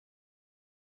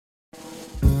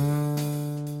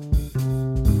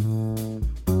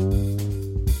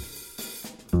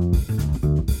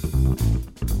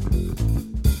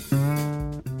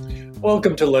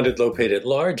Welcome to Leonard Lopate at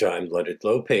Large. I'm Leonard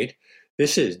Lopate.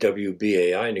 This is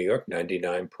WBAI New York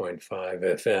 99.5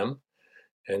 FM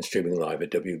and streaming live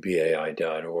at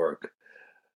WBAI.org.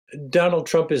 Donald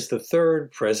Trump is the third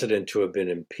president to have been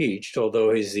impeached,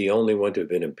 although he's the only one to have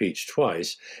been impeached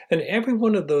twice. And every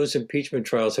one of those impeachment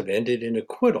trials have ended in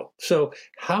acquittal. So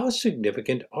how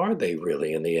significant are they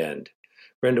really in the end?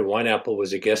 Brenda Wineapple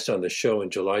was a guest on the show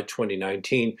in July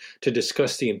 2019 to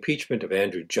discuss the impeachment of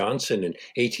Andrew Johnson in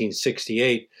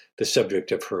 1868, the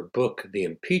subject of her book, The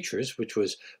Impeachers, which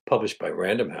was published by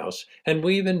Random House. And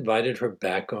we've invited her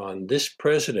back on this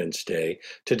President's Day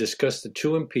to discuss the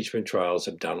two impeachment trials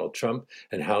of Donald Trump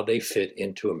and how they fit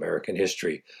into American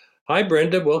history. Hi,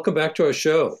 Brenda. Welcome back to our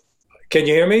show. Can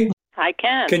you hear me? I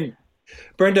can.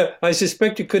 Brenda, I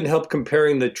suspect you couldn't help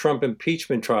comparing the Trump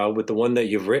impeachment trial with the one that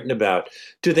you've written about.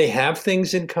 Do they have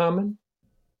things in common?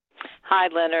 Hi,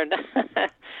 Leonard.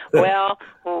 Well,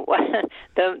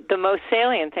 the most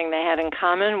salient thing they had in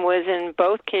common was in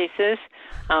both cases,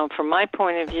 from my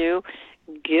point of view,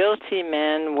 guilty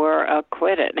men were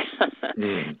acquitted.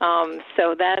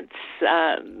 So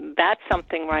that's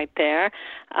something right there.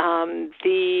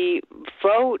 The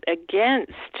vote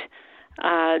against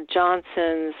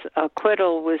Johnson's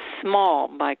acquittal was small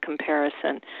by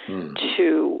comparison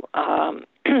to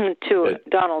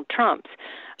Donald Trump's.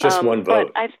 Just one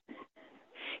vote.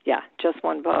 Just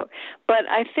one vote. But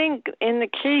I think in the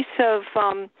case of,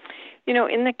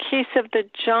 the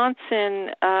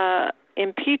Johnson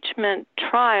impeachment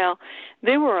trial,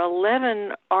 there were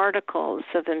 11 articles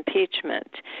of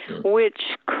impeachment, which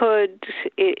could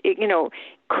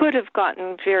have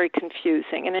gotten very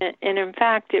confusing. And in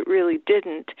fact, it really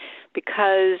didn't,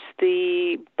 because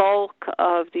the bulk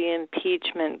of the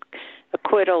impeachment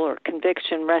acquittal or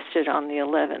conviction rested on the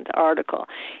 11th article.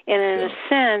 And in a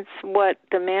sense, what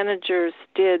the managers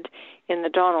did in the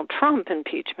Donald Trump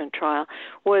impeachment trial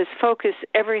was focus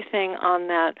everything on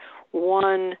that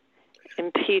one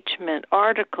impeachment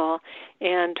article.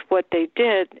 And what they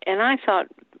did, and I thought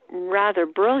rather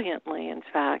brilliantly, in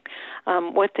fact,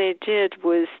 what they did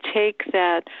was take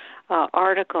that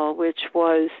article, which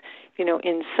was,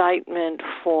 incitement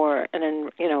for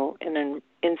an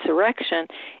insurrection,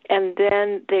 and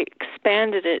then they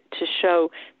expanded it to show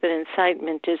that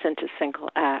incitement isn't a single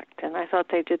act. And I thought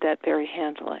they did that very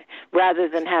handily, rather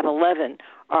than have 11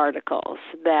 articles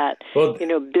that,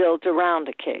 build around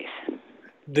a case.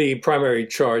 The primary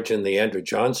charge in the Andrew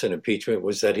Johnson impeachment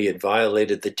was that he had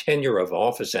violated the Tenure of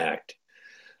Office Act.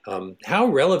 How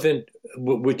relevant,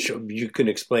 which you can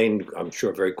explain, I'm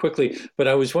sure, very quickly, but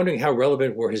I was wondering how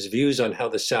relevant were his views on how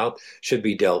the South should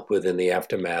be dealt with in the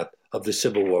aftermath of the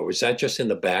Civil War? Was that just in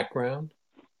the background?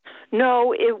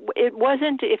 No, it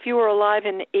wasn't if you were alive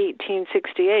in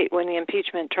 1868 when the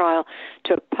impeachment trial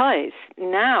took place.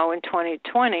 Now, in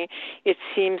 2020, it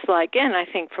seems like, and I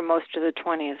think for most of the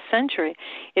 20th century,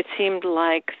 it seemed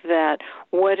like that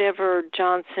whatever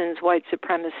Johnson's white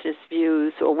supremacist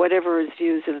views or whatever his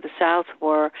views of the South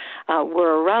were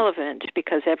irrelevant,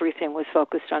 because everything was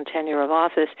focused on tenure of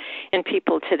office. And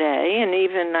people today, and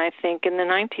even I think in the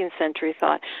 19th century,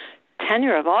 thought,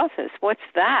 tenure of office, what's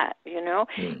that,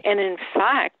 And in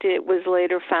fact, it was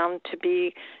later found to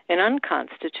be an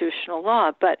unconstitutional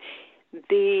law. But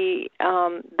the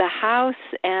House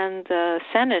and the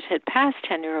Senate had passed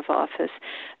tenure of office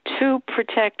to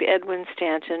protect Edwin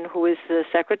Stanton, who is the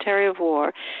Secretary of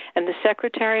War, and the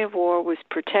Secretary of War was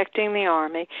protecting the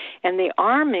Army, and the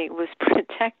Army was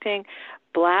protecting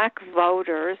black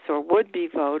voters or would-be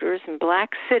voters and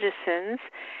black citizens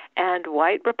and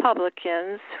white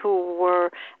Republicans who were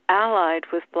allied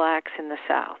with blacks in the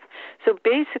South. So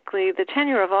basically, the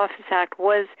Tenure of Office Act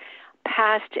was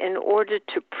passed in order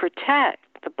to protect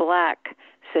the black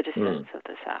citizens of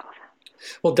the South.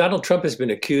 Well, Donald Trump has been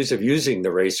accused of using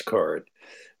the race card.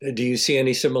 Do you see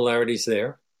any similarities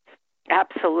there?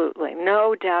 Absolutely,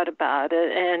 no doubt about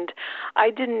it. And I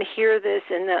didn't hear this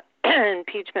in the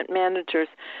impeachment manager's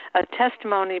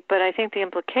testimony, but I think the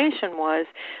implication was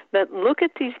that look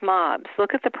at these mobs,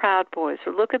 look at the Proud Boys,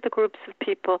 or look at the groups of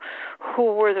people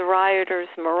who were the rioters,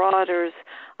 marauders,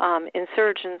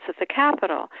 insurgents at the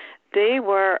Capitol. They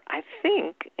were, I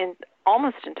think,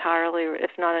 almost entirely,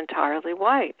 if not entirely,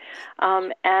 white,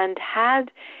 and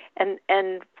had. And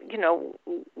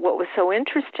what was so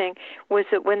interesting was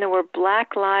that when there were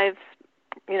Black Lives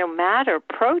Matter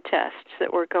protests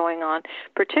that were going on,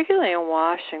 particularly in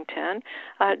Washington,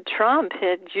 Trump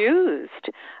had used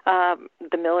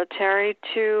the military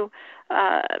to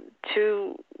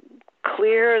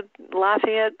clear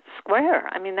Lafayette Square.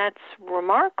 I mean, that's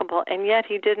remarkable, and yet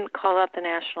he didn't call out the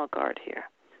National Guard here.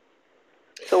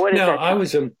 So what is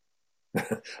that?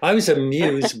 I was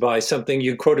amused by something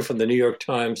you quoted from the New York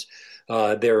Times,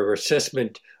 their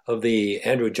assessment of the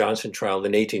Andrew Johnson trial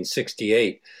in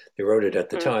 1868. They wrote it at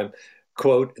the time.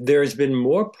 Quote, there has been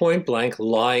more point blank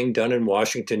lying done in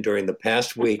Washington during the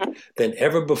past week than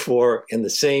ever before in the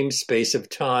same space of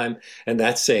time. And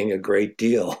that's saying a great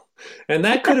deal. And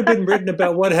that could have been written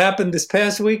about what happened this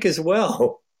past week as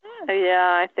well.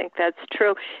 Yeah, I think that's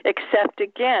true. Except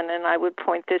again, and I would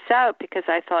point this out because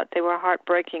I thought they were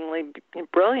heartbreakingly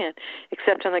brilliant,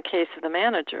 except in the case of the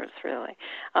managers, really,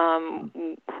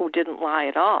 who didn't lie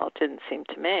at all, it didn't seem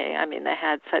to me. I mean, they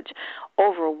had such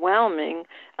overwhelming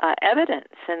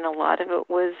evidence, and a lot of it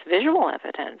was visual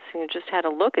evidence. You just had to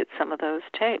look at some of those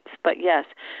tapes. But yes,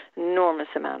 enormous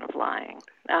amount of lying.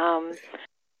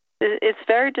 It's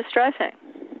very distressing.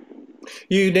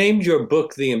 You named your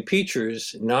book The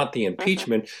Impeachers, not the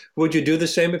impeachment. Would you do the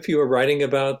same if you were writing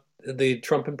about the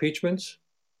Trump impeachments?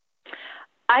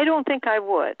 I don't think I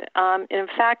would. In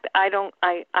fact, I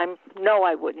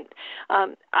wouldn't.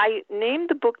 I named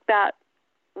the book that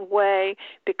way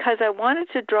because I wanted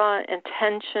to draw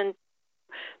attention to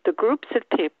the groups of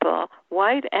people,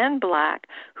 white and black,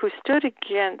 who stood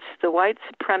against the white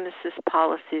supremacist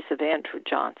policies of Andrew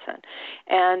Johnson.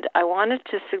 And I wanted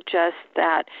to suggest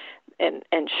that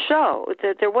and show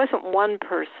that there wasn't one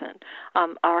person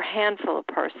or a handful of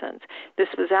persons. This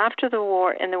was after the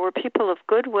war, and there were people of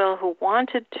goodwill who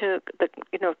wanted to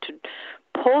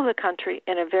pull the country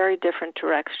in a very different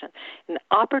direction. An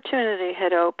opportunity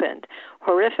had opened,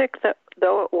 horrific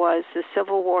though it was. The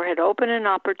Civil War had opened an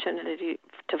opportunity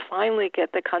to finally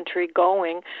get the country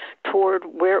going toward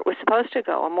where it was supposed to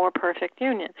go, a more perfect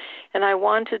union. And I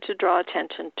wanted to draw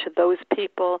attention to those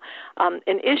people and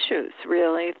issues,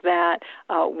 really, that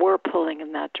were pulling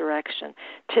in that direction.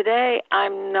 Today,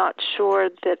 I'm not sure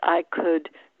that I could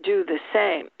do the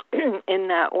same in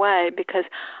that way because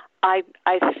I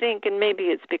think, and maybe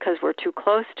it's because we're too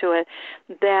close to it,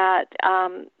 that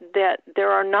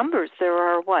there are numbers. There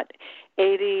are,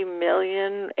 80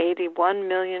 million, 81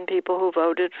 million people who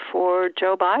voted for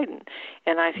Joe Biden.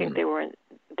 And I think they were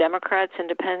Democrats,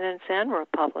 Independents, and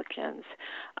Republicans.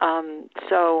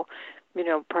 So,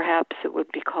 perhaps it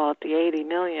would be called the 80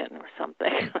 million or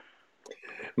something.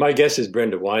 My guest is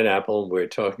Brenda Wineapple. We're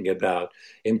talking about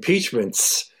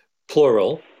impeachments,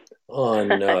 plural, on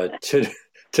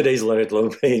today's Leonard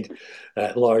Lopate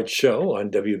at Large show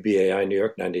on WBAI New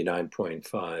York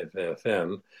 99.5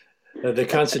 FM. The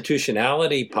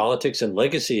constitutionality, politics, and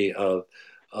legacy of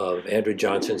Andrew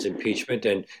Johnson's impeachment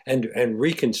and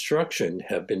Reconstruction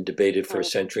have been debated for a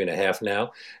century and a half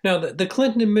now. Now, the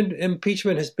Clinton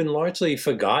impeachment has been largely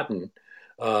forgotten,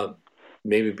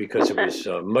 maybe because it was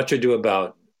much ado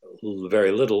about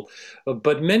very little,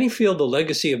 but many feel the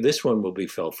legacy of this one will be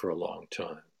felt for a long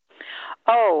time.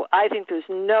 Oh, I think there's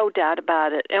no doubt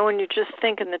about it. And when you just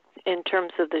think in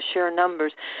terms of the sheer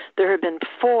numbers, there have been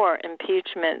 4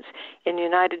 impeachments in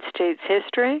United States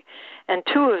history, and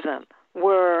 2 of them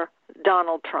were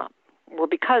Donald Trump, were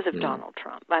because of Donald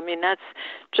Trump. I mean, that's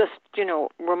just,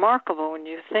 remarkable when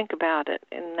you think about it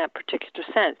in that particular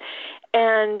sense.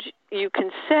 And you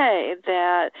can say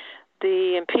that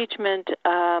the impeachment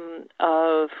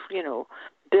of,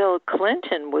 Bill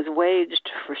Clinton was waged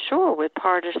for sure with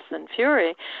partisan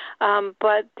fury,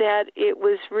 but that it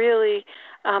was really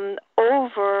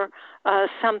over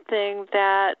something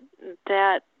that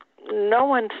no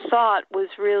one thought was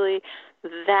really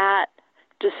that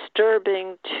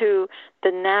disturbing to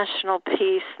the national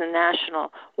peace, the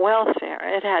national welfare.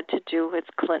 It had to do with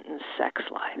Clinton's sex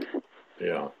life.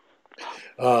 Yeah.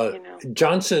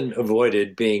 Johnson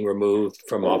avoided being removed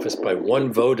from office by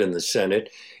 1 vote in the Senate.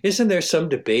 Isn't there some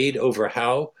debate over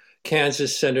how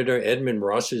Kansas Senator Edmund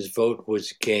Ross's vote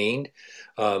was gained?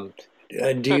 And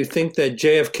do you think that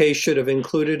JFK should have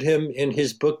included him in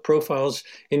his book profiles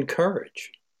in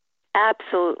Courage?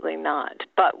 Absolutely not.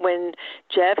 But when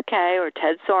JFK or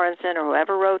Ted Sorensen or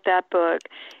whoever wrote that book,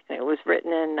 and it was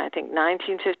written in, I think,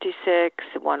 1956,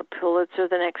 it won a Pulitzer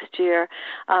the next year,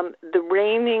 the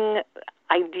reigning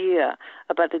idea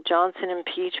about the Johnson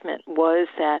impeachment was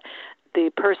that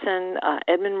the person,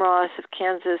 Edmund Ross of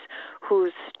Kansas, who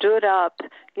stood up,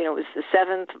 it was the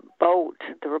 7th vote,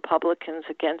 the Republicans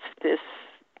against this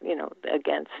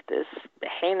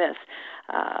heinous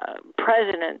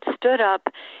president, stood up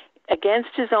against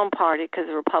his own party, because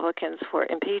the Republicans were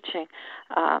impeaching,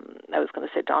 I was going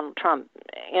to say Donald Trump,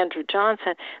 Andrew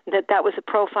Johnson, that was a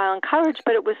profile in courage,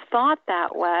 but it was thought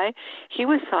that way. He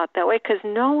was thought that way because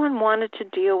no one wanted to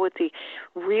deal with the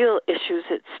real issues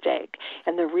at stake.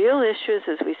 And the real issues,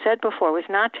 as we said before, was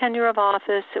not tenure of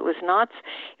office, it was not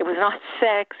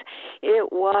sex,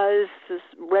 it was this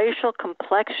racial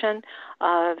complexion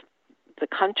of the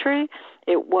country.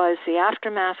 It was the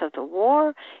aftermath of the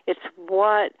war. It's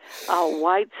what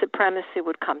white supremacy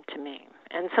would come to mean.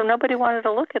 And so nobody wanted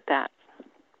to look at that.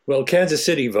 Well, Kansas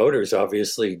City voters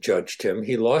obviously judged him.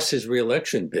 He lost his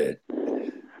reelection bid.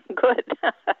 Good.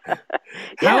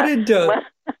 How did...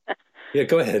 yeah,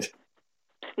 go ahead.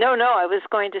 No, I was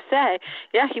going to say,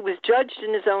 he was judged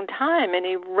in his own time, and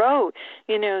he wrote,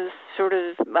 sort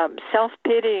of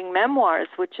self-pitying memoirs,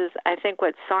 which is, I think,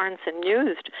 what Sorensen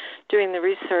used doing the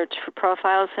research for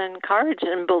Profiles in Courage,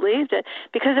 and believed it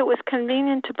because it was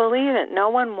convenient to believe it. No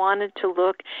one wanted to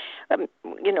look, at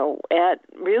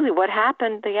really what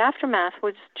happened. The aftermath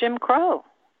was Jim Crow.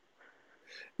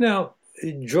 Now,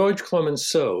 George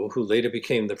Clemenceau, who later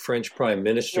became the French prime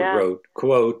minister, wrote,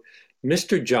 quote,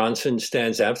 "Mr. Johnson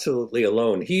stands absolutely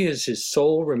alone. He is his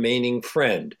sole remaining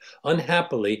friend.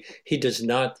 Unhappily, he does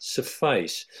not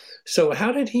suffice." So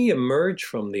how did he emerge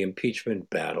from the impeachment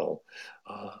battle?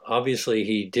 Obviously,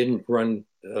 he didn't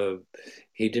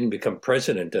become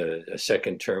president a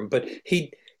second term, but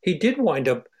he did wind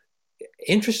up,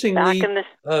 interestingly,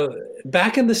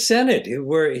 back in the Senate,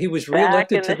 where he was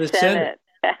reelected to the Senate.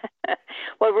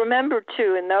 Well, remember,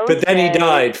 too, in those But then days, he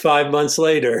died 5 months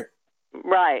later.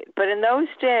 Right. But in those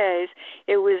days,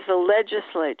 it was the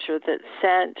legislature that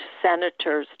sent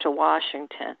senators to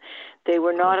Washington. They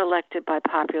were not elected by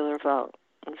popular vote,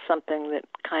 something that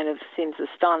kind of seems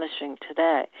astonishing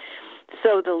today.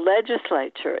 So the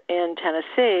legislature in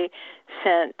Tennessee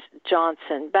sent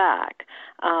Johnson back.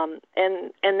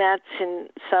 And that's in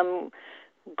some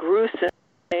gruesome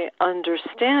way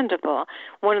understandable.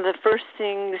 One of the first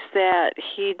things that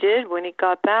he did when he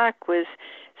got back was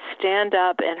stand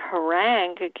up and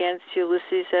harangue against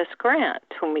Ulysses S. Grant,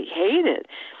 whom he hated.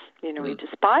 He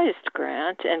despised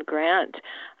Grant, and Grant,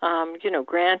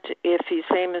 Grant, if he's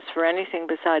famous for anything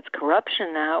besides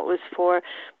corruption now, it was for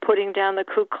putting down the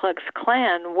Ku Klux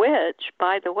Klan, which,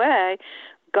 by the way,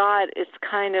 got its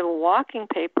kind of walking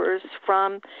papers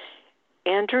from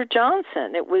Andrew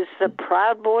Johnson. It was the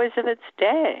Proud Boys of its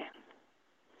day.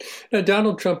 Now,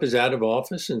 Donald Trump is out of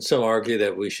office, and some argue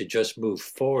that we should just move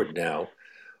forward now.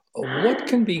 What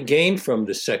can be gained from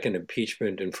the second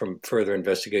impeachment and from further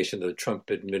investigation of the Trump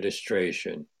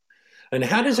administration? And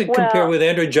how does it compare with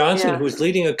Andrew Johnson, who was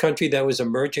leading a country that was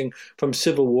emerging from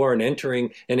civil war and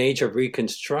entering an age of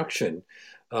reconstruction?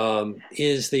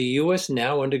 Is the U.S.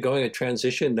 now undergoing a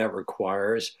transition that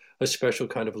requires a special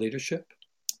kind of leadership?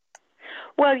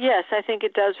 Well, yes, I think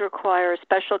it does require a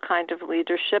special kind of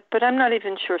leadership, but I'm not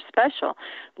even sure special.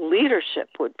 Leadership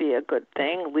would be a good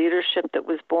thing, leadership that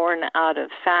was born out of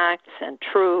facts and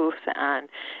truth and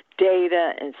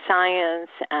data and science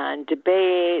and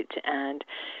debate and,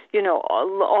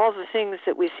 all the things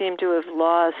that we seem to have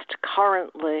lost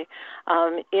currently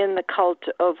in the cult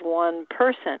of one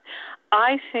person.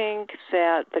 I think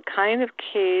that the kind of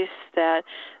case that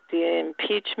the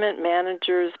impeachment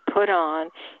managers put on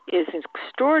is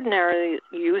extraordinarily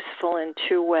useful in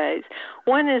two ways.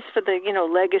 One is for the,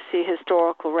 legacy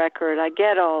historical record. I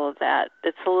get all of that.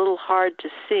 It's a little hard to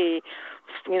see,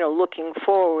 looking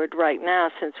forward right now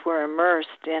since we're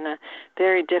immersed in a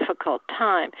very difficult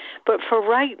time. But for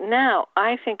right now,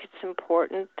 I think it's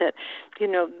important that,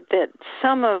 that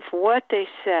some of what they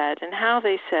said and how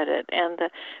they said it and the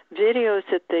videos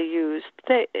that they used,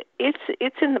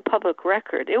 it's in the public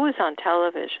record. It was on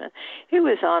television. It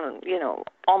was on,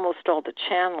 almost all the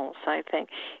channels, I think.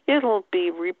 It'll be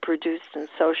reproduced in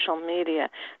social media.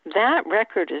 That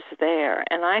record is there,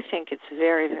 and I think it's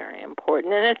very, very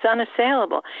important, and it's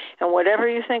unassailable. And whatever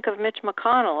you think of Mitch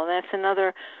McConnell, and that's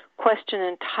another question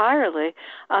entirely,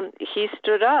 he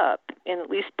stood up, and at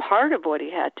least part of what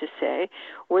he had to say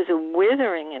was a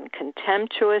withering and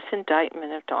contemptuous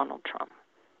indictment of Donald Trump.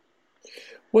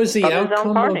 Was the outcome his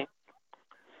own party.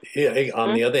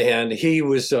 On the other hand, he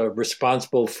was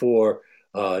responsible for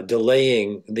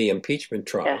delaying the impeachment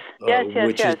trial,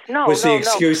 which was the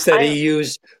excuse that he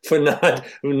used for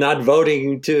not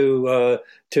voting to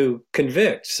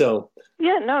convict. So.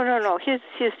 Yeah, no. His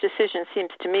decision seems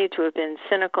to me to have been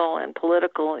cynical and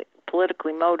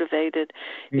politically motivated.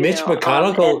 Mitch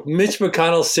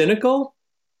McConnell cynical?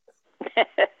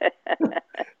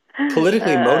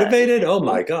 Politically motivated? Oh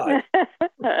my God.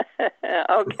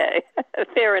 Okay,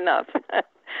 fair enough.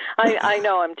 I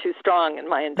know I'm too strong in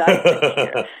my indictment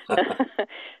here.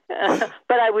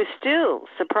 But I was still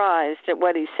surprised at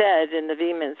what he said and the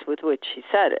vehemence with which he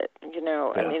said it.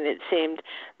 Yeah. I mean, it seemed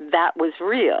that was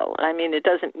real. I mean, it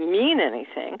doesn't mean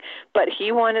anything, but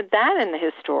he wanted that in the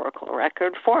historical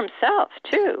record for himself,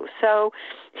 too. So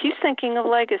he's thinking of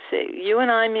legacy. You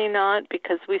and I may not,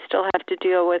 because we still have to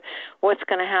deal with what's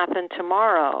going to happen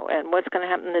tomorrow and what's going to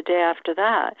happen the day after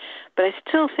that. But I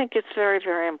still think it's very,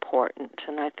 very important.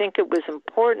 And I think it was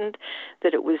important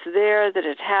that it was there, that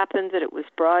it happened, that it was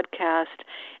broadcast.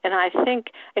 And I think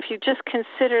if you just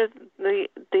consider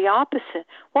the opposite,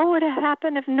 what would have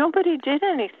happened if nobody did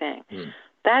anything?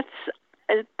 That's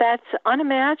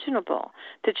unimaginable,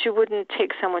 that you wouldn't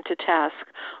take someone to task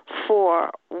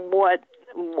for what,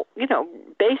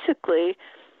 basically,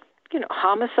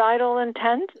 homicidal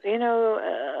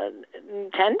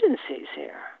tendencies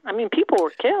here. I mean, people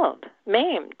were killed,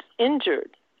 maimed,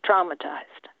 injured,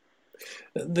 traumatized.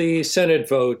 The Senate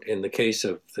vote in the case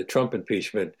of the Trump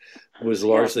impeachment was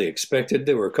largely expected.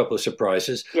 There were a couple of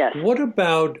surprises. Yes. What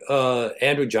about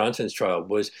Andrew Johnson's trial?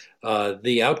 Was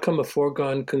the outcome a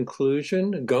foregone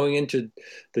conclusion going into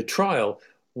the trial?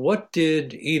 What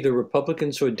did either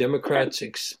Republicans or Democrats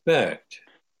expect?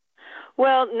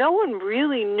 Well, no one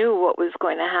really knew what was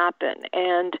going to happen.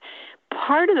 And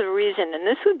part of the reason, and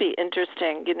this would be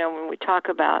interesting, when we talk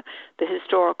about the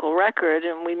historical record,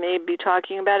 and we may be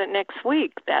talking about it next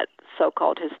week, that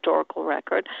so-called historical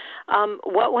record,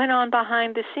 what went on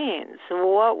behind the scenes?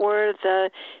 What were the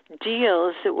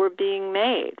deals that were being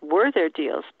made? Were there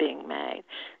deals being made?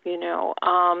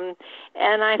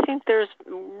 And I think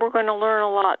we're going to learn a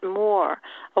lot more.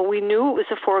 We knew it was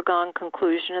a foregone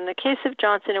conclusion. In the case of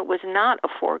Johnson, it was not a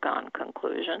foregone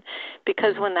conclusion,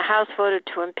 because when the House voted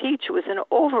to impeach, it was an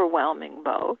overwhelming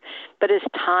vote. But as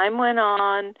time went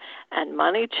on and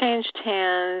money changed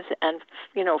hands and,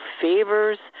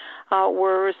 favors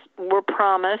were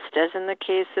promised, as in the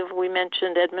case of, we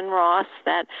mentioned Edmund Ross,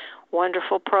 that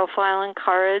wonderful profile and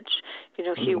courage.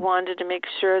 He wanted to make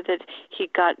sure that he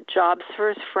got jobs for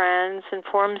his friends and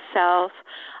for himself.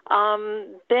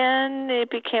 Then it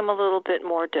became a little bit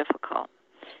more difficult.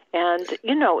 And,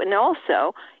 and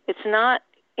also it's not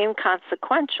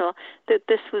inconsequential that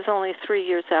this was only 3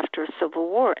 years after a civil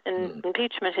war, and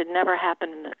impeachment had never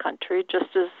happened in the country,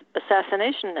 just as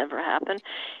assassination never happened.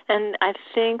 And I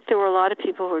think there were a lot of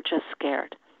people who were just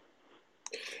scared.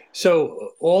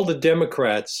 So all the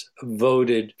Democrats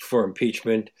voted for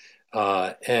impeachment,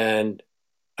 all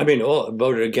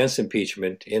voted against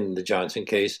impeachment in the Johnson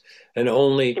case, and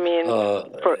only against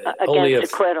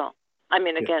acquittal.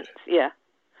 Against.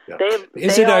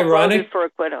 Is it ironic voted for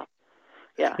acquittal?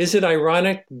 Yeah. Is it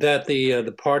ironic that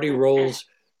the party roles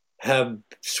have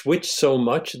switched so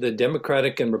much? The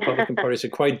Democratic and Republican parties are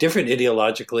quite different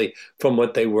ideologically from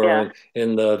what they were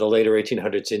in the later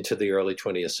 1800s into the early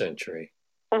 20th century.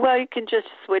 Well, you can just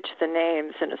switch the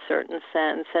names in a certain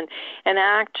sense. And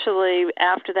actually,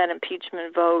 after that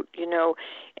impeachment vote,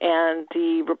 and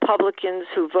the Republicans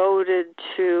who voted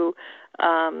to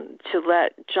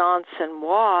let Johnson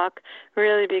walk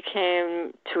really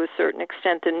became, to a certain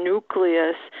extent, the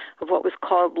nucleus of what was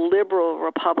called liberal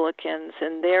Republicans,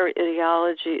 and their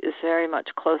ideology is very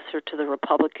much closer to the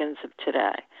Republicans of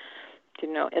today.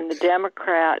 And the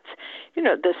Democrats,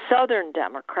 the Southern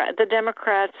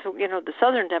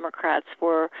Democrats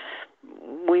were,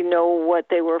 we know what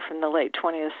they were from the late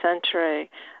 20th century,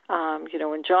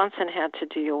 when Johnson had to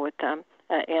deal with them.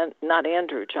 And not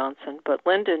Andrew Johnson, but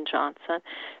Lyndon Johnson.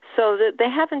 So that they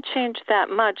haven't changed that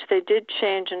much. They did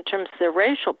change in terms of their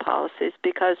racial policies,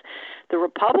 because the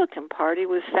Republican Party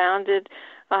was founded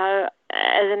as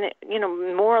an,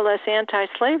 more or less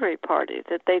anti-slavery party,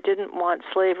 that they didn't want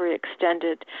slavery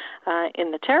extended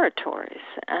in the territories.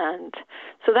 And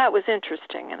so that was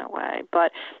interesting in a way.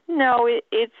 But no,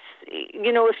 it's,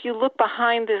 if you look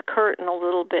behind the curtain a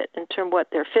little bit in terms of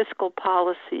what their fiscal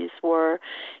policies were,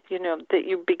 that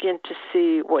you begin to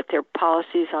see what their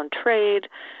policies on trade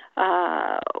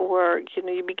were,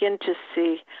 you begin to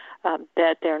see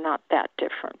that they're not that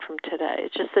different from today.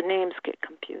 It's just the names get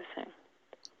confusing.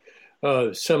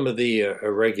 Some of the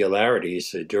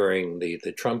irregularities during the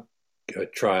Trump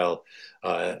trial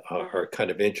are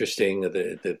kind of interesting.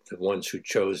 The ones who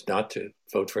chose not to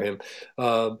vote for him,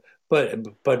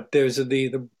 but there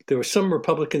were some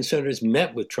Republican senators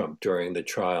met with Trump during the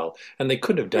trial, and they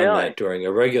could have done that during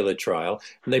a regular trial,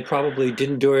 and they probably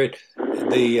didn't do it.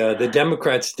 The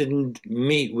Democrats didn't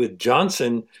meet with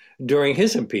Johnson during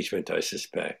his impeachment, I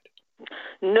suspect.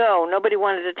 No, nobody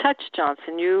wanted to touch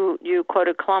Johnson. You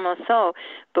quoted Clemenceau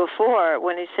before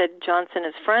when he said Johnson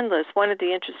is friendless. One of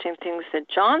the interesting things that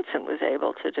Johnson was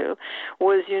able to do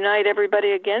was unite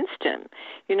everybody against him.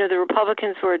 You know, the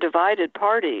Republicans were a divided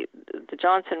party. The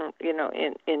Johnson, you know,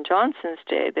 in Johnson's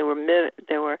day, they were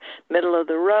middle of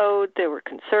the road, they were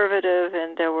conservative,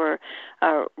 and there were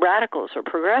radicals or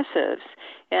progressives.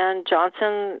 And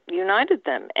Johnson united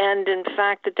them. And in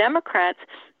fact, the Democrats,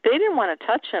 they didn't want to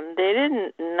touch him. They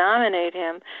didn't nominate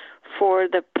him for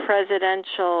the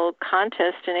presidential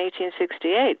contest in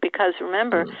 1868 because,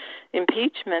 remember,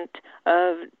 impeachment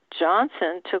of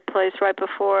Johnson took place right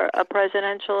before a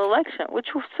presidential election, which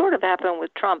sort of happened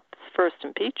with Trump's first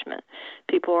impeachment.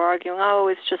 People were arguing, oh,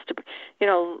 it's just to, you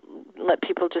know, let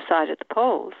people decide at the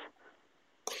polls.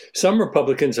 Some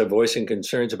Republicans are voicing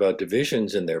concerns about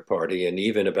divisions in their party and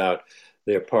even about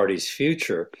their party's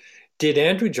future. Did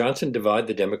Andrew Johnson divide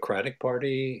the Democratic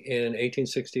Party in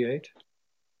 1868?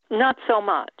 Not so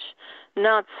much.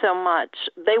 Not so much.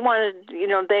 They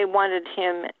wanted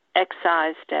him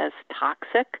excised as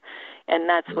toxic, and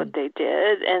that's what they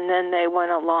did. And then they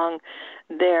went along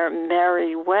their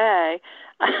merry way,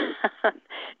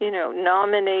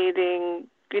 nominating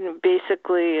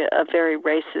basically a very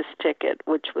racist ticket,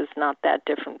 which was not that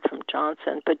different from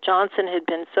Johnson. But Johnson had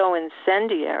been so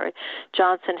incendiary.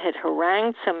 Johnson had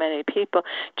harangued so many people.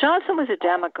 Johnson was a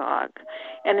demagogue,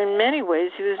 and in many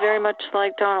ways he was very much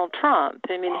like Donald Trump.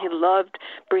 I mean, he loved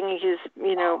bringing his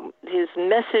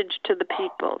message to the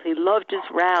people. He loved his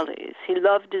rallies. He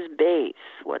loved his base,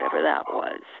 whatever that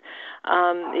was.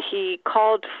 He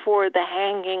called for the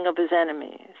hanging of his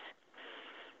enemies.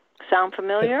 Sound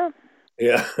familiar?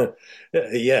 Yeah.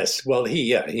 Yes. Well,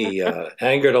 he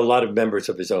angered a lot of members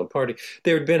of his own party.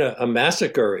 There had been a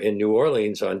massacre in New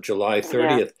Orleans on July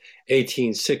 30th,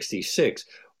 1866.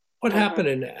 What happened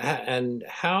and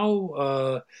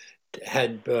how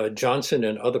had Johnson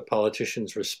and other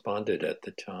politicians responded at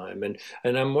the time? And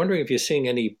I'm wondering if you're seeing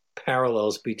any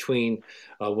parallels between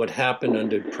what happened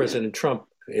under President Trump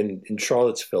in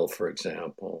Charlottesville, for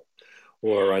example,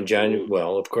 or on January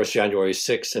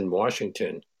 6th in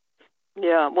Washington.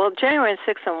 Yeah, well, January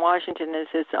 6th in Washington is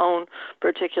its own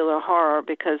particular horror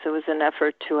because it was an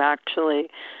effort to actually,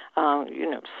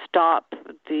 stop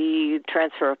the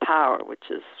transfer of power, which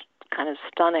is kind of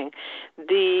stunning.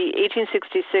 The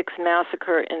 1866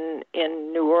 massacre in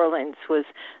New Orleans was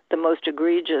the most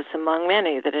egregious among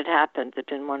many that had happened. There'd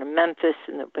been one in Memphis,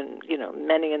 and there'd been,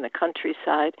 many in the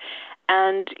countryside.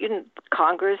 And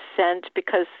Congress sent,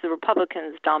 because the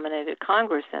Republicans dominated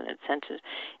Congress, and it sent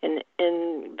an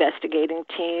investigating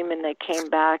team, and they came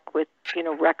back with,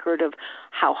 record of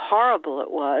how horrible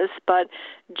it was. But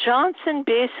Johnson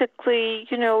basically,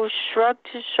 shrugged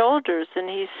his shoulders, and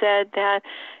he said that,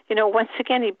 once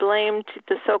again, he blamed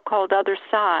the so-called other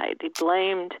side. He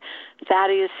blamed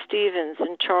Thaddeus Stevens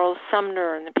and Charles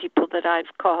Sumner and the people that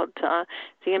I've called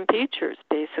the impeachers,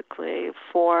 basically,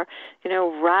 for,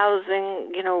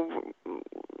 rousing,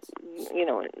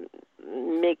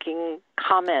 making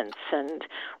comments and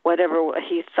whatever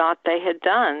he thought they had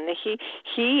done.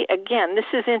 He again, this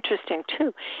is interesting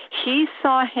too. He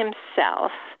saw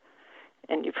himself,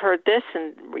 and you've heard this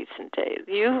in recent days,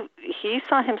 he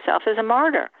saw himself as a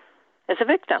martyr, as a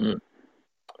victim.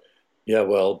 Yeah,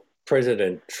 well,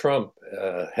 President Trump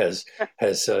has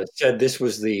said this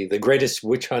was the greatest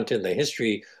witch hunt in the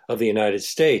history of the United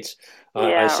States.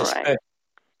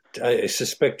 I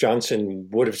suspect Johnson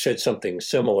would have said something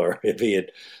similar if he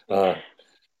had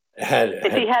had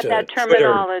that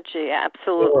terminology.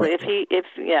 Absolutely.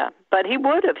 But he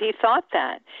would have. He thought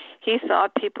that. He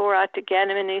thought people were out to get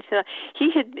him, and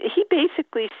he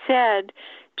basically said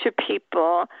to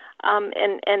people,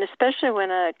 and especially when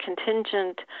a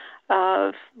contingent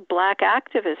of black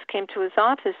activists came to his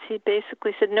office, he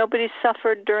basically said, nobody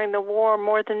suffered during the war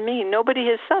more than me. Nobody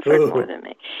has suffered more than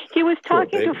me. He was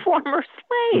talking to former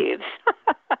slaves.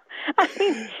 I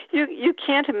mean, you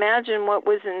can't imagine what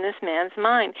was in this man's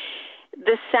mind.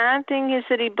 The sad thing is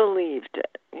that he believed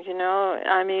it.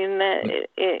 I mean,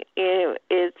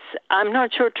 it's. I'm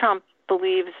not sure Trump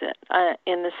believes it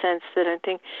in the sense that I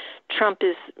think Trump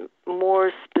is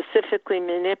more specifically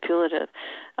manipulative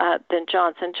than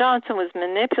Johnson. Johnson was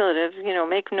manipulative,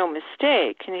 make no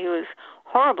mistake, and he was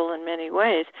horrible in many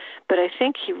ways. But I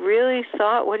think he really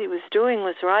thought what he was doing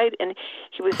was right, and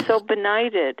he was so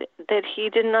benighted that he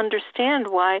didn't understand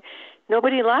why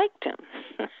nobody liked him.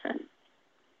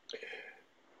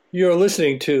 You're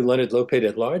listening to Leonard Lopate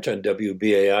at Large on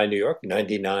WBAI New York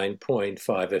 99.5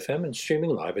 FM and streaming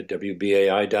live at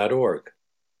WBAI.org.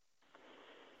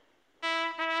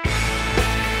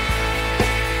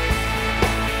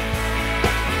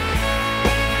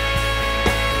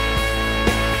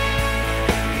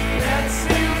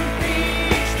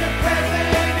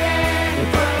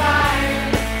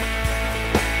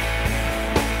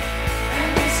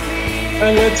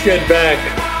 Let's get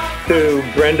back to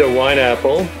Brenda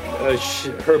Wineapple.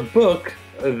 Her book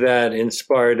that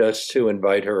inspired us to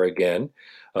invite her again.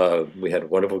 We had a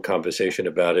wonderful conversation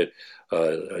about it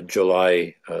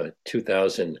July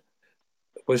 2000,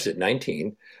 was it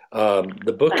 19?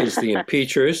 The book is The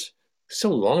Impeachers,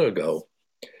 so long ago.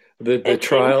 The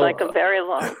trial, seems like a very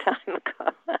long time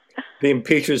ago. The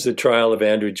Impeachers, the trial of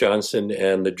Andrew Johnson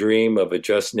and the Dream of a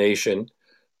Just Nation,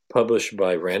 published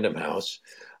by Random House.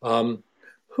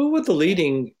 Who were the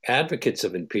leading advocates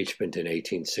of impeachment in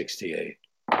 1868?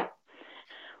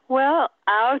 Well,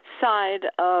 outside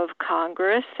of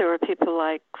Congress, there were people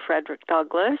like Frederick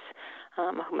Douglass,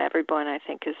 whom everyone I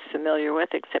think is familiar with,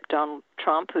 except Donald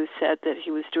Trump, who said that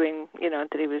he was doing,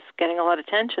 that he was getting a lot of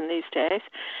attention these days.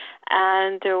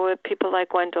 And there were people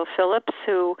like Wendell Phillips,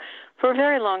 who for a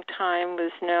very long time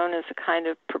was known as a kind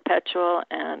of perpetual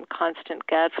and constant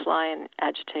gadfly and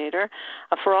agitator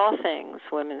for all things,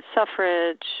 women's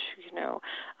suffrage,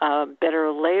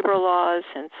 better labor laws,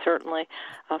 and certainly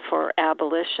for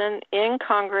abolition. In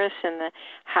Congress, in the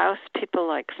House, people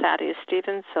like Thaddeus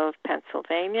Stevens of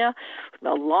Pennsylvania,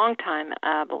 a longtime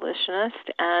abolitionist,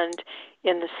 and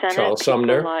in the Senate, Charles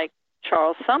Sumner. Like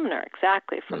Charles Sumner,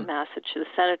 exactly, from Massachusetts,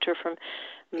 senator from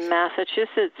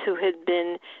Massachusetts, who had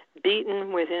been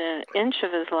beaten within an inch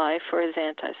of his life for his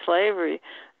anti-slavery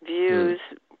views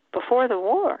before the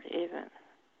war, even.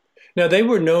 Now, they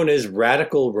were known as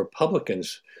radical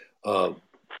Republicans.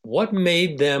 What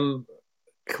made them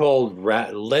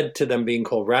led to them being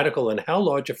called radical, and how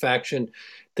large a faction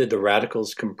did the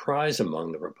radicals comprise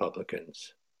among the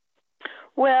Republicans?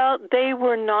 Well, they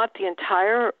were not the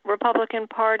entire Republican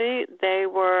Party. They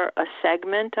were a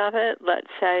segment of it,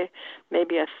 let's say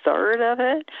maybe a third of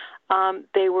it.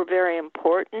 They were very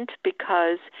important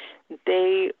because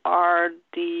they are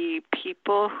the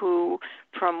people who,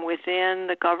 from within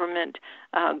the government,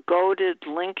 goaded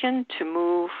Lincoln to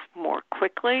move more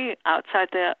quickly. Outside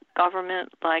the government,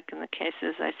 like in the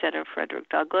cases I said of Frederick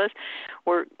Douglass,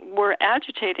 were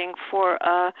agitating for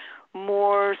a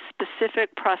more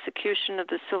specific prosecution of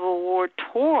the Civil War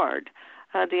toward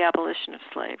the abolition of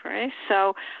slavery.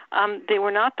 So they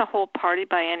were not the whole party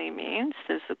by any means.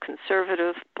 There's a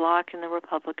conservative bloc in the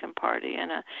Republican Party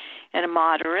and a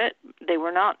moderate. They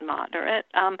were not moderate,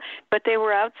 but they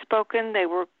were outspoken. They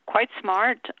were quite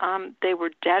smart. They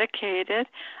were dedicated,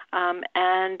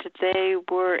 and they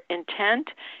were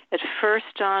intent at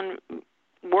first on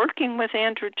working with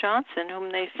Andrew Johnson,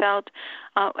 whom they felt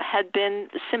had been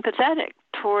sympathetic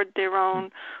toward their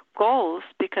own goals,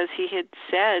 because he had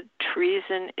said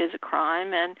treason is a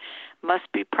crime and must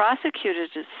be prosecuted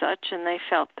as such, and they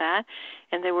felt that.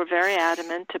 And they were very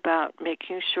adamant about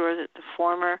making sure that the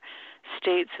former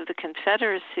states of the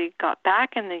Confederacy got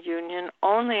back in the Union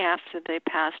only after they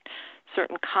passed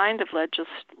certain kind of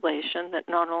legislation that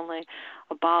not only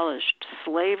abolished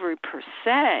slavery per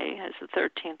se, as the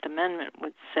 13th Amendment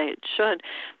would say it should,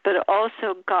 but it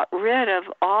also got rid of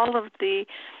all of the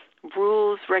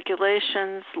rules,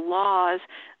 regulations, laws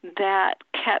that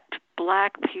kept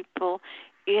black people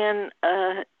in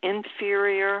an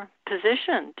inferior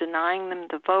position, denying them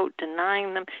the vote,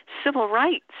 denying them civil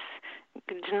rights,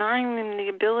 denying them the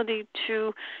ability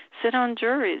to sit on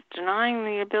juries, denying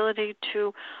the ability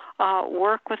to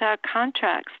work without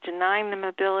contracts, denying them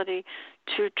ability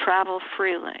to travel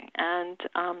freely. And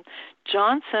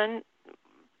Johnson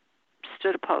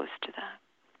stood opposed to that.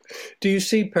 Do you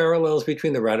see parallels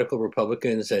between the radical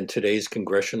Republicans and today's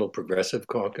Congressional Progressive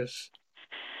Caucus?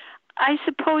 I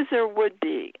suppose there would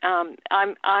be. I'm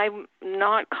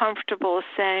not comfortable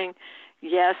saying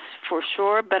yes for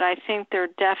sure, but I think there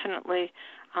definitely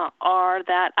are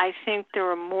that. I think there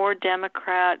are more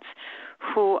Democrats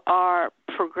who are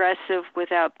progressive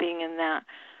without being in that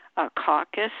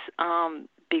caucus,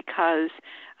 because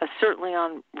certainly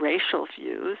on racial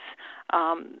views,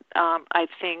 I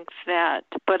think that,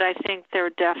 but I think there are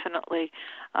definitely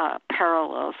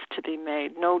parallels to be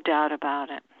made, no doubt about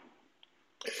it.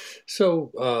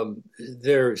 So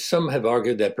some have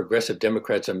argued that progressive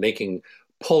Democrats are making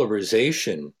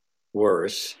polarization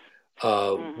worse.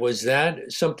 Was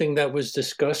that something that was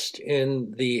discussed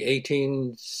in the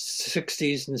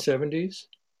 1860s and 70s?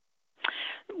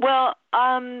 Well,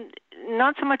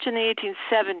 not so much in the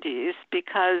 1870s,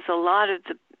 because a lot of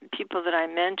the people that I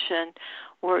mentioned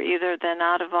were either then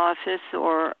out of office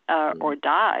or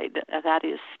died.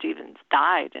 Thaddeus Stevens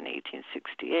died in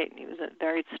 1868, and he was a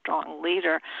very strong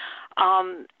leader.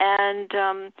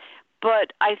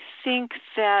 But I think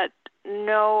that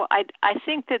I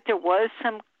think that there was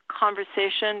some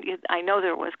conversation. I know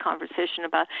there was conversation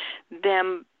about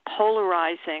them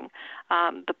polarizing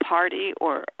the party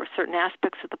or certain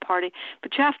aspects of the party.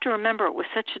 But you have to remember it was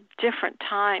such a different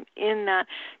time in that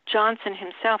Johnson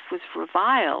himself was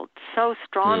reviled so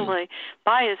strongly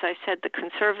by, as I said, the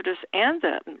conservatives and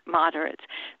the moderates,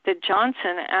 that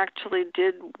Johnson actually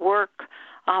did work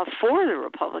for the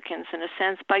Republicans in a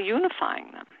sense by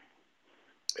unifying them.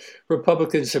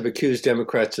 Republicans have accused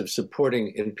Democrats of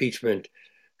supporting impeachment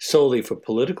solely for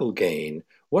political gain.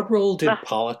 What role did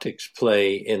politics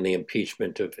play in the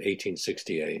impeachment of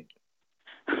 1868?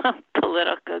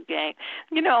 Political gain.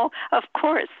 Of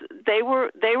course, they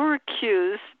were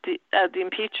accused. The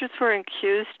impeachers were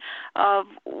accused of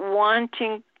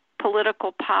wanting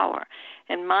political power,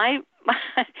 and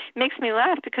it makes me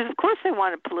laugh because, of course, they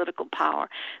wanted political power.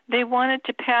 They wanted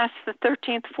to pass the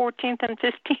 13th, 14th, and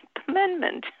 15th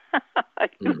Amendment.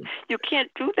 You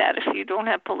can't do that if you don't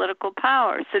have political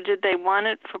power. So did they want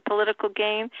it for political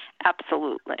gain?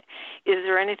 Absolutely. Is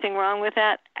there anything wrong with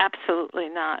that? Absolutely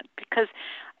not. Because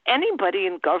anybody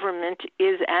in government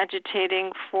is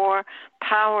agitating for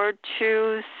power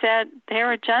to set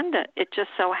their agenda. It just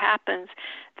so happens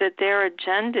that their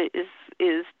agenda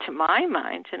is to my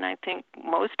mind, and I think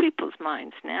most people's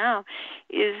minds now,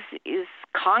 is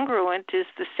congruent, is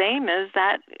the same as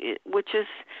that which is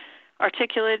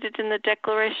articulated in the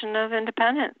Declaration of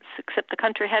Independence, except the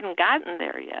country hadn't gotten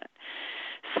there yet.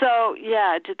 So,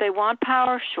 yeah, did they want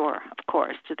power? Sure, of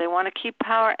course. Did they want to keep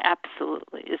power?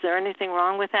 Absolutely. Is there anything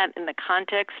wrong with that in the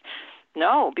context?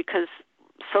 No, because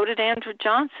so did Andrew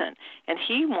Johnson, and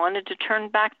he wanted to turn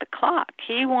back the clock.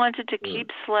 He wanted to keep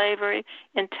slavery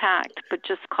intact, but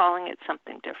just calling it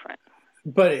something different.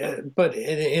 But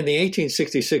in the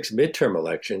 1866 midterm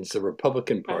elections, the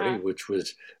Republican Party, which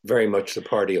was very much the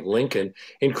party of Lincoln,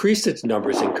 increased its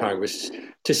numbers in Congress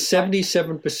to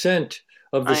 77%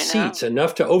 of the seats,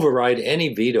 enough to override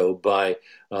any veto by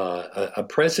a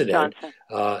president.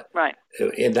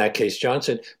 In that case,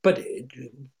 Johnson. But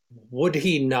would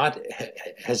he not?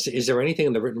 Is there anything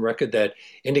in the written record that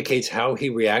indicates how he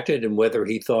reacted and whether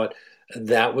he thought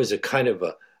that was a kind of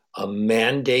a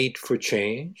mandate for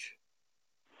change?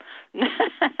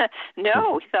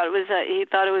 No, he thought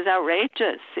it was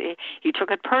outrageous. He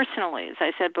took it personally. As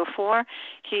I said before,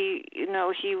 he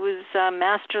was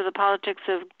master of the politics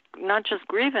of not just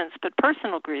grievance, but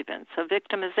personal grievance, of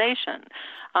victimization.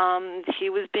 He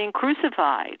was being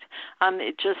crucified.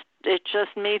 It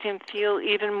just made him feel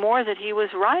even more that he was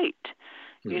right.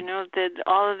 That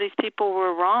all of these people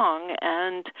were wrong,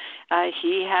 and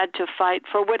he had to fight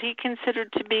for what he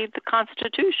considered to be the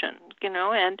Constitution,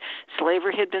 and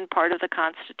slavery had been part of the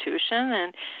Constitution,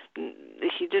 and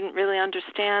he didn't really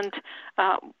understand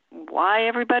why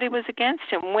everybody was against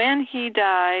him. When he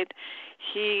died,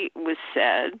 he was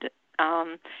said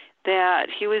that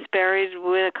he was buried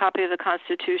with a copy of the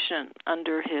Constitution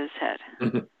under his head.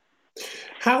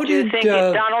 How Do you think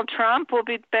Donald Trump will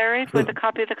be buried with a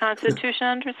copy of the Constitution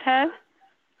under his head?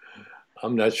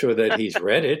 I'm not sure that he's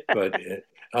read it, but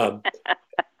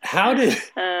how did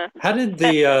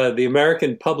the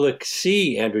American public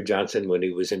see Andrew Johnson when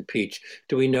he was impeached?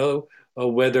 Do we know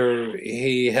whether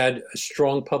he had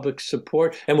strong public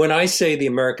support? And when I say the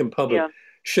American public,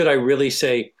 should I really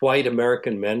say white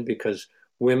American men, because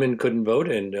women couldn't vote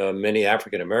and many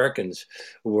African Americans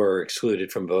were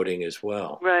excluded from voting as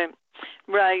well?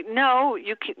 Right. No,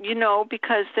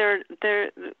 because their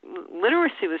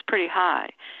literacy was pretty high.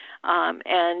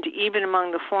 And even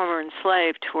among the former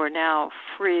enslaved who are now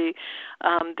free,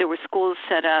 there were schools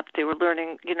set up. They were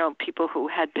learning, people who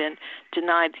had been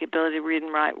denied the ability to read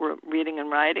and write were reading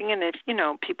and writing. And if,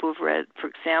 people who've read, for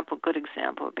example, a good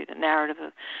example would be the narrative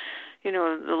of,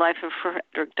 the life of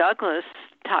Frederick Douglass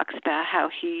talks about how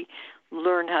he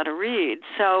learned how to read.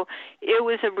 So it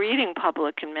was a reading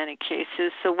public in many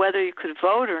cases. So whether you could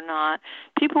vote or not,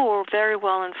 people were very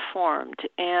well informed.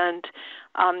 And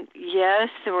yes,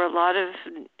 there were a lot of,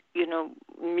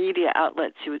 media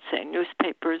outlets, you would say,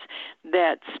 newspapers,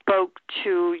 that spoke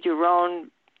to your own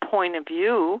point of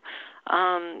view,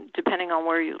 depending on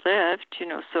where you lived.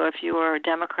 So if you were a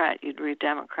Democrat, you'd read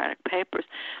Democratic papers.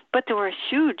 But there were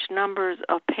huge numbers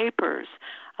of papers,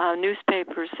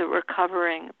 newspapers that were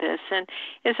covering this. And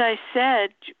as I said,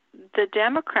 the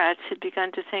Democrats had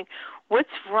begun to think, what's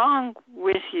wrong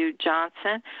with you,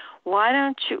 Johnson? Why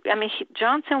don't you?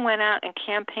 Johnson went out and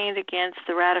campaigned against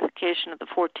the ratification of the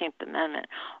 14th Amendment.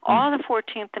 All the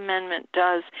 14th Amendment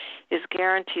does is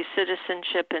guarantee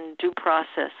citizenship and due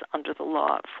process under the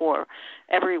law for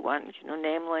everyone,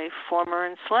 namely former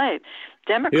enslaved.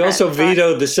 Democrats. He also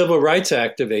vetoed the Civil Rights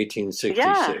Act of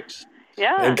 1866.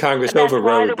 And Congress and that's why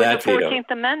overrode that there was veto. the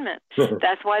 14th Amendment.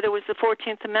 That's why there was the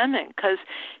 14th Amendment, because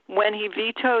when he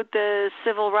vetoed the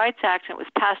Civil Rights Act and it was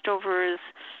passed over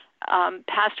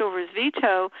his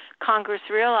veto, Congress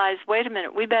realized, wait a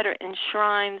minute, we better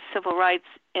enshrine civil rights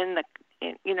in the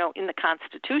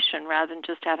Constitution rather than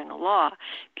just having a law,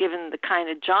 given the kind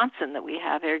of Johnson that we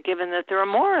have here, given that there are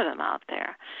more of them out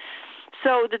there.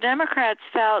 So the Democrats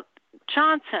felt,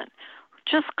 Johnson,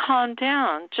 just calm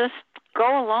down, just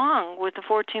go along with the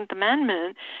 14th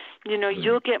Amendment.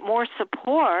 You'll get more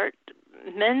support,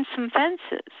 mend some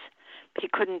fences. He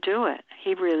couldn't do it.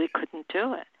 He really couldn't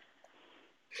do it.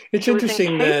 It's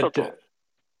interesting that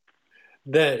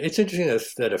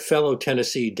a fellow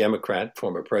Tennessee Democrat,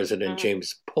 former President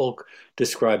James Polk,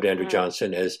 described Andrew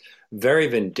Johnson as very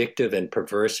vindictive and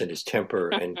perverse in his temper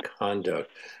and conduct.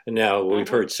 And now we've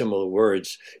heard similar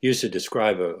words used to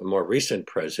describe a more recent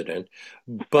president,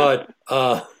 but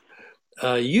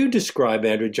you describe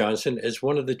Andrew Johnson as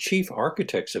one of the chief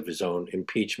architects of his own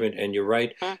impeachment, and you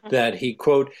write that he,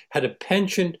 quote, had a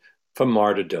penchant for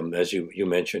martyrdom, as you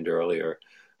mentioned earlier.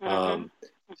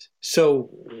 So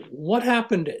what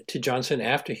happened to Johnson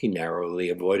after he narrowly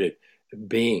avoided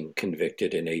being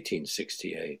convicted in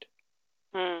 1868?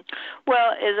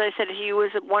 Well, as I said, he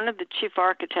was one of the chief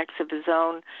architects of his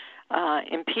own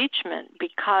impeachment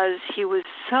because he was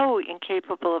so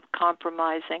incapable of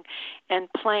compromising and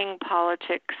playing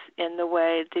politics in the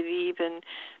way that even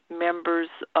members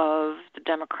of the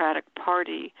Democratic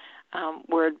Party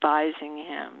were advising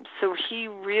him. So he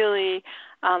really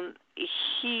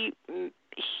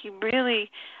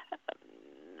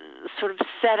sort of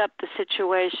set up the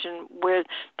situation where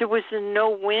there was a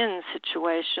no-win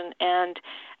situation, and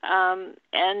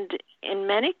in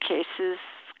many cases,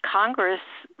 Congress,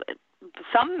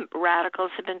 some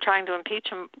radicals had been trying to impeach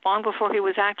him long before he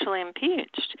was actually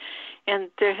impeached, and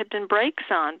there had been breaks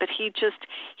on, but he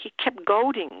kept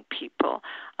goading people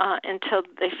until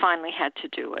they finally had to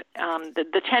do it.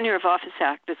 The Tenure of Office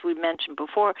Act, as we mentioned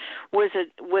before, was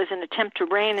an attempt to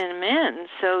rein him in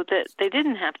so that they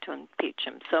didn't have to impeach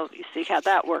him. So you see how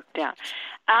that worked out.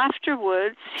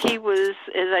 Afterwards, he was,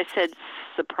 as I said,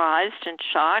 surprised and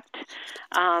shocked,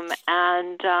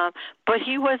 but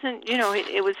he wasn't.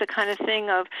 It was the kind of thing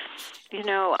of,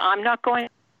 I'm not going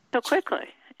so quickly,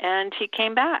 and he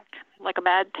came back like a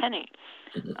bad penny.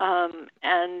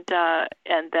 And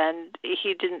then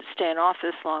he didn't stay in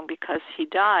office long because he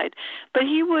died. But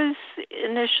he was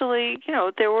initially,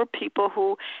 there were people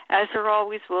who, as there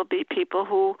always will be, people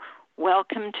who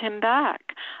welcomed him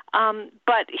back.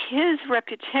 But his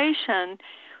reputation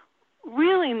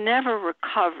really never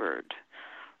recovered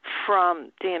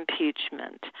from the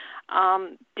impeachment.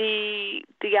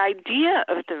 The idea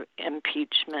of the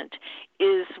impeachment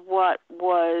is what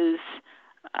was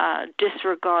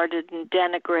disregarded and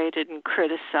denigrated and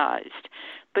criticized.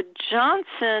 But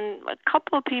Johnson, a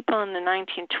couple of people in the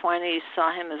 1920s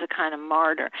saw him as a kind of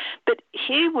martyr. But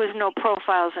he was no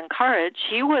Profiles in Courage.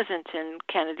 He wasn't in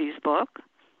Kennedy's book.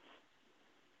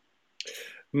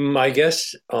 My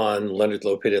guest on Leonard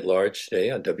Lopate at Large today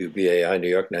on WBAI New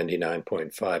York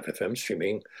 99.5 FM,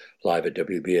 streaming live at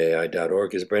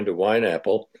WBAI.org, is Brenda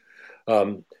Wineapple.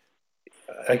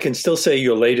 I can still say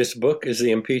your latest book is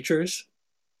The Impeachers?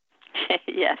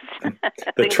 Yes.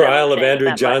 The Trial of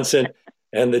Andrew Johnson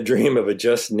and the Dream of a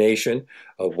Just Nation,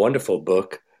 a wonderful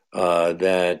book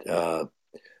that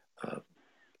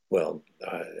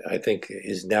I think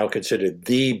is now considered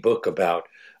the book about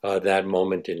that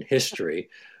moment in history.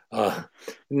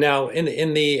 Now,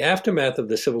 in the aftermath of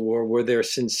the Civil War, were there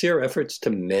sincere efforts to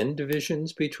mend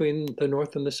divisions between the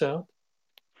North and the South?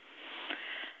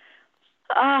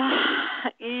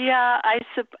 Yeah,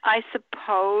 I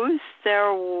suppose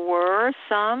there were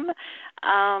some,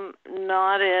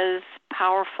 not as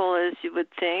powerful as you would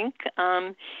think,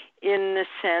 in the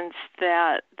sense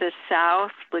that the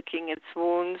South, licking its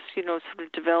wounds, sort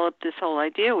of developed this whole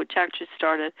idea, which actually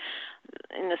started,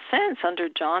 in a sense, under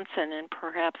Johnson and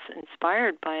perhaps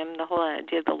inspired by him, the whole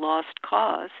idea of the lost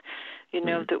cause,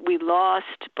 that we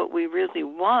lost, but we really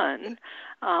won.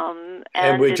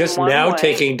 And we're just now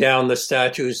taking down the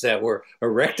statues that were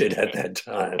erected at that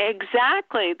time.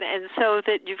 Exactly. And so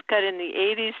that you've got in the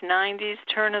 80s, 90s,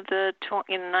 turn of the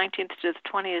 19th to the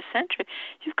 20th century,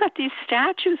 you've got these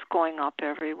statues going up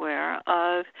everywhere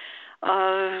of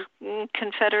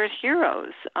Confederate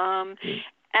heroes, or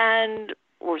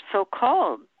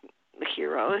so-called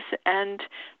heroes, and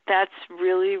that's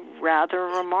really rather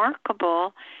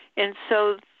remarkable. And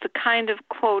so the kind of,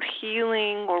 quote,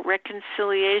 healing or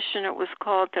reconciliation, it was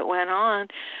called, that went on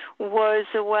was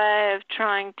a way of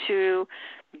trying to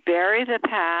bury the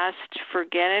past,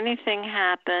 forget anything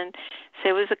happened, say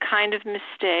it was a kind of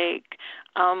mistake.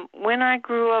 When I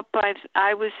grew up,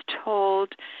 I was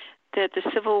told that the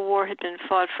Civil War had been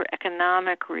fought for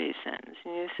economic reasons.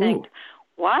 And you think,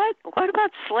 what? What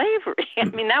about slavery? I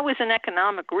mean, that was an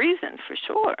economic reason for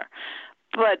sure.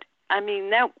 But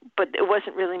but it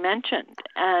wasn't really mentioned,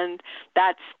 and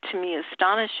that's, to me,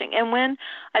 astonishing. And when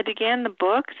I began the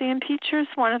book, The Impeachers,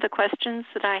 one of the questions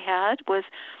that I had was,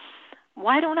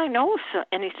 why don't I know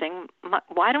anything?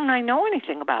 Why don't I know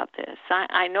anything about this?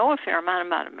 I know a fair amount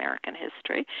about American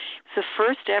history. It's the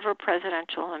first ever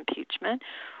presidential impeachment.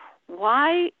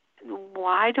 Why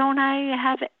don't I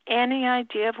have any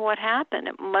idea of what happened?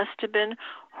 It must have been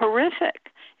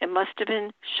horrific. It must have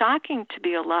been shocking to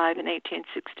be alive in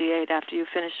 1868 after you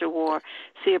finish a war,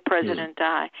 see a president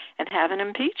die, and have an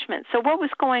impeachment. So what was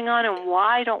going on, and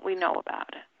why don't we know about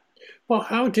it? Well,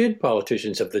 how did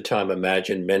politicians of the time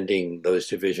imagine mending those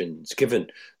divisions,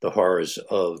 given the horrors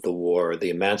of the war,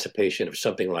 the emancipation of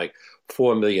something like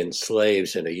 4 million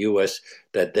slaves in a U.S.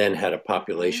 that then had a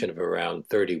population of around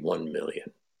 31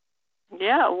 million?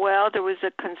 Yeah, well, there was a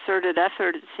concerted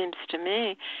effort, it seems to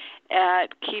me,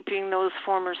 at keeping those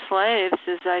former slaves,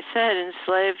 as I said,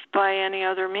 enslaved by any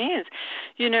other means.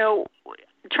 You know,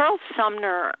 Charles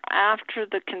Sumner, after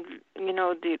the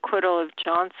acquittal of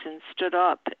Johnson, stood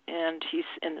up and he's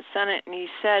in the Senate, and he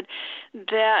said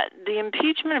that the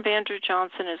impeachment of Andrew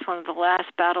Johnson is one of the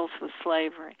last battles with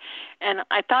slavery. And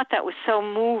I thought that was so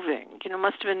moving. You know,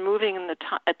 must have been moving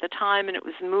at the time, and it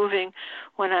was moving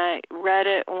when I read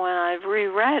it, when I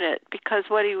reread it, because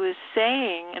what he was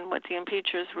saying and what the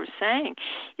impeachers were saying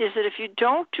is that if you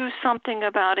don't do something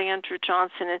about Andrew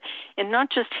Johnson, and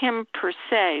not just him per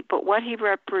se, but what he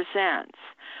represents,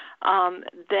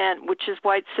 then, which is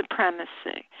white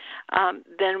supremacy,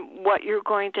 then what you're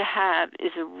going to have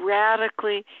is a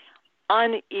radically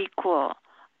unequal,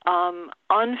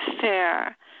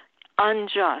 unfair,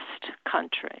 unjust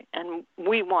country, and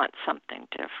we want something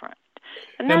different.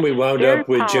 And we wound up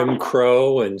with Jim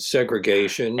Crow and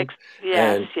segregation,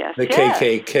 and the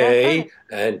KKK,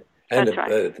 and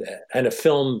a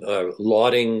film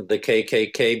lauding the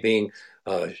KKK being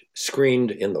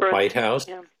screened in the White House.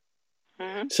 Yeah.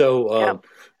 Mm-hmm. So,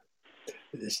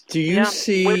 do you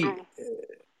see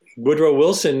Woodrow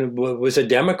Wilson was a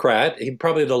Democrat? He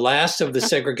probably the last of the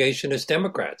segregationist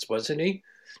Democrats, wasn't he?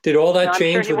 Did all that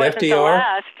change with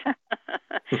FDR?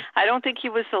 I don't think he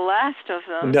was the last of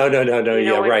them. No.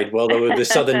 Right. Well, there were the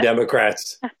Southern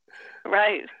Democrats.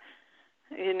 Right.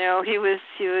 You know, he was.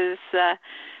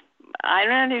 I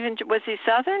don't even. Was he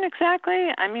Southern exactly?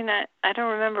 I mean, I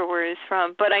don't remember where he's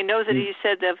from, but I know that he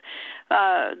said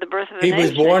the birth of a nation. He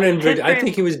was born in. I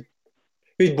think he was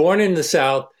born in the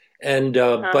South, and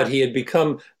but he had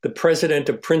become the president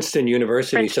of Princeton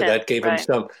University, so that gave him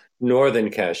some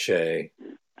Northern cachet.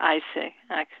 I see.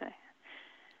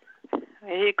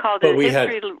 He called it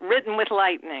history written with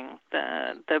lightning,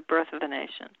 the birth of a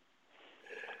nation.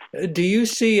 Do you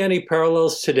see any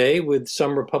parallels today with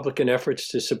some Republican efforts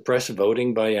to suppress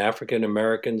voting by African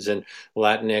Americans and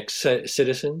Latinx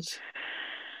citizens?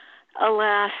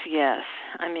 Alas, yes.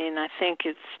 I mean, I think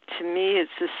to me,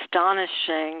 it's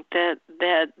astonishing that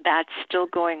that's still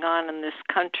going on in this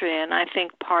country. And I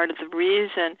think part of the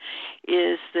reason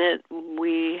is that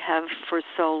we have, for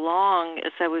so long,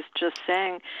 as I was just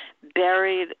saying,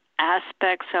 buried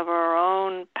aspects of our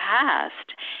own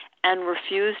past and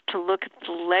refused to look at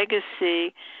the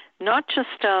legacy, not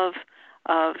just of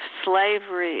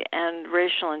slavery and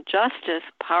racial injustice,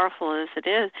 powerful as it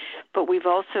is, but we've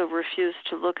also refused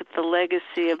to look at the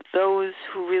legacy of those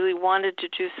who really wanted to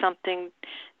do something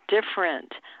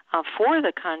different for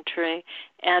the country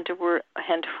and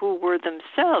who were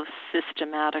themselves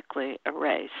systematically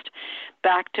erased.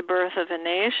 Back to Birth of a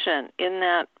Nation, in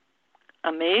that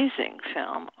amazing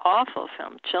film, awful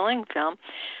film, chilling film,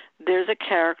 there's a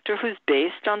character who's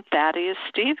based on Thaddeus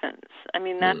Stevens. I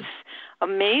mean, that's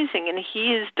amazing, and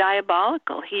he is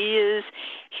diabolical. He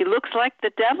looks like the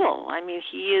devil. I mean,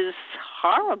 he is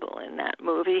horrible in that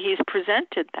movie. He's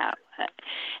presented that way,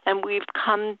 and we've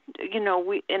come,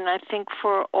 and I think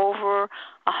for over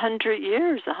 100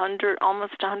 years,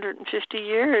 almost 150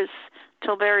 years,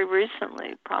 till very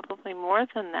recently, probably more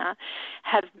than that,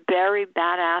 have buried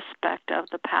that aspect of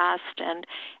the past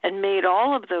and made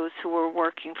all of those who were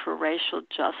working for racial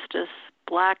justice,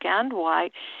 black and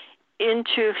white,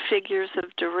 into figures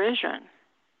of derision.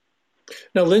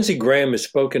 Now, Lindsey Graham has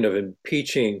spoken of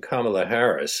impeaching Kamala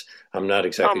Harris. I'm not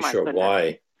exactly sure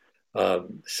why.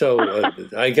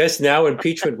 I guess now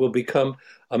impeachment will become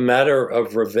a matter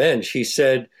of revenge. He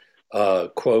said,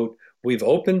 quote, "We've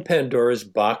opened Pandora's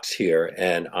box here,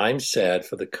 and I'm sad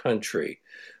for the country."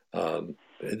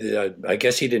 I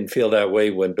guess he didn't feel that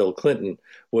way when Bill Clinton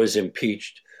was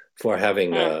impeached for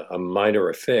having a minor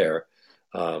affair.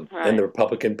 And the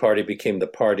Republican Party became the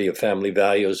party of family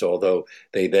values, although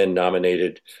they then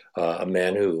nominated a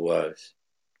man who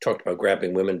talked about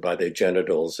grabbing women by their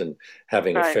genitals and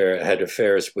having had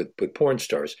affairs with porn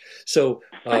stars. So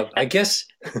I guess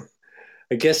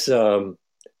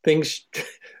things.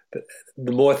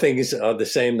 The more things are the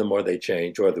same, the more they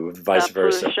change, or the vice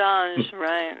versa. Change,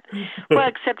 right. Well,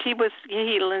 except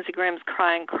Lindsey Graham's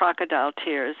crying crocodile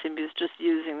tears. He was just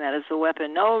using that as a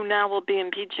weapon. Oh, now we'll be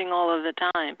impeaching all of the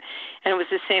time. And it was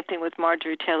the same thing with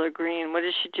Marjorie Taylor Greene. What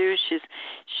does she do?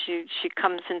 She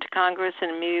comes into Congress and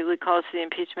immediately calls for the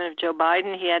impeachment of Joe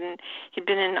Biden. He'd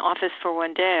been in office for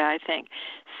one day, I think.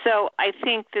 So I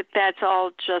think that that's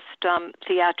all just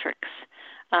theatrics.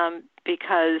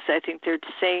 Because I think they're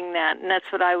saying that, and that's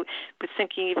what I was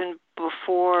thinking even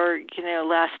before,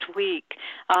 last week.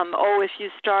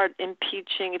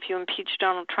 If you impeach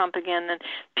Donald Trump again, then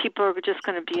people are just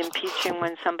going to be impeaching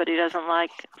when somebody doesn't like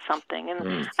something,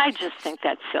 and I just think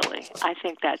that's silly. I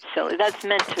think that's silly. That's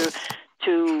meant to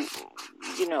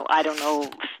I don't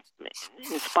know,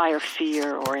 inspire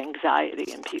fear or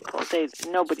anxiety in people.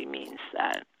 Nobody means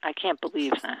that. I can't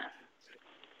believe that.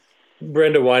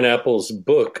 Brenda Wineapple's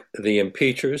book, The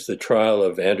Impeachers, The Trial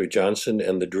of Andrew Johnson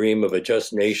and the Dream of a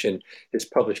Just Nation, is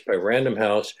published by Random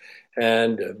House.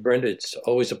 And Brenda, it's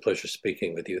always a pleasure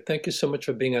speaking with you. Thank you so much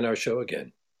for being on our show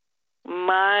again.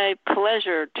 My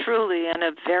pleasure, truly, and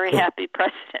a very happy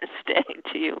President's Day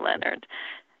to you, Leonard.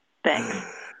 Thanks.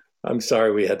 I'm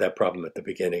sorry we had that problem at the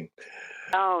beginning.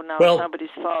 Oh, no, it's nobody's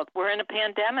fault. We're in a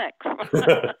pandemic.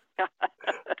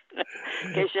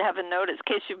 In case you haven't noticed,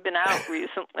 in case you've been out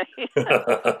recently.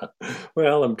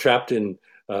 Well, I'm trapped in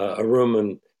a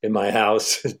room in my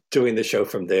house doing the show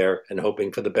from there and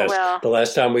hoping for the best. Well, the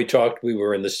last time we talked, we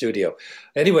were in the studio.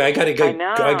 Anyway, I got to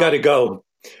go.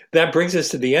 That brings us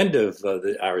to the end of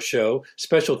our show.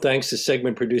 Special thanks to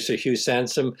segment producer Hugh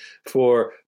Sansom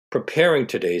for preparing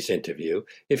today's interview.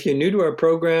 If you're new to our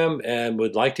program and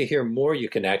would like to hear more, you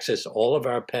can access all of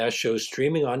our past shows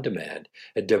streaming on demand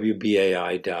at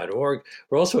WBAI.org.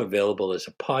 We're also available as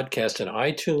a podcast on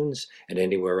iTunes and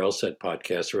anywhere else that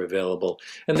podcasts are available.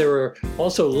 And there are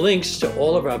also links to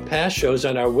all of our past shows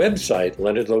on our website,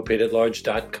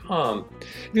 LeonardLopateAtLarge.com.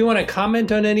 If you want to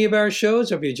comment on any of our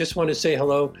shows, or if you just want to say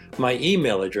hello, my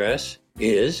email address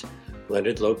is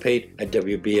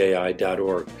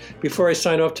LeonardLopate@WBAI.org. Before I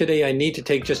sign off today, I need to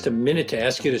take just a minute to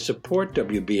ask you to support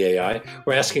WBAI.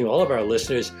 We're asking all of our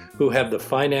listeners who have the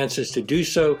finances to do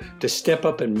so to step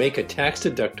up and make a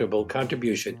tax-deductible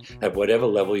contribution at whatever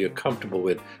level you're comfortable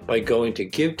with by going to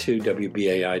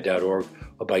give2WBAI.org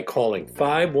or by calling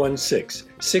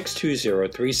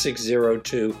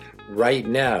 516-620-3602 right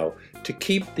now to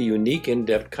keep the unique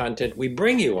in-depth content we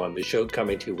bring you on the show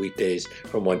coming to you weekdays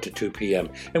from 1 to 2 p.m.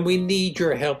 And we need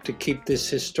your help to keep this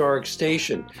historic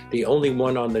station, the only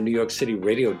one on the New York City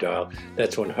radio dial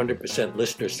that's 100%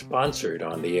 listener-sponsored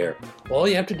on the air. All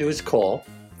you have to do is call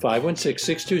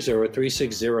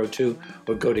 516-620-3602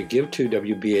 or go to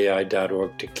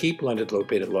give2WBAI.org to keep Leonard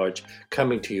Lopate at Large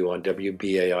coming to you on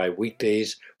WBAI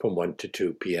weekdays from 1 to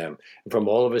 2 p.m. And from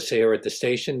all of us here at the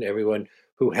station, everyone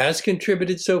who has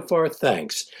contributed so far,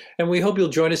 thanks. And we hope you'll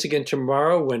join us again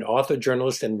tomorrow when author,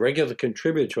 journalist, and regular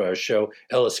contributor to our show,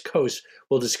 Ellis Coase,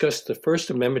 will discuss the First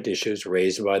Amendment issues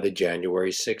raised by the January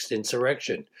 6th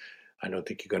insurrection. I don't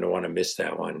think you're going to want to miss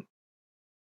that one.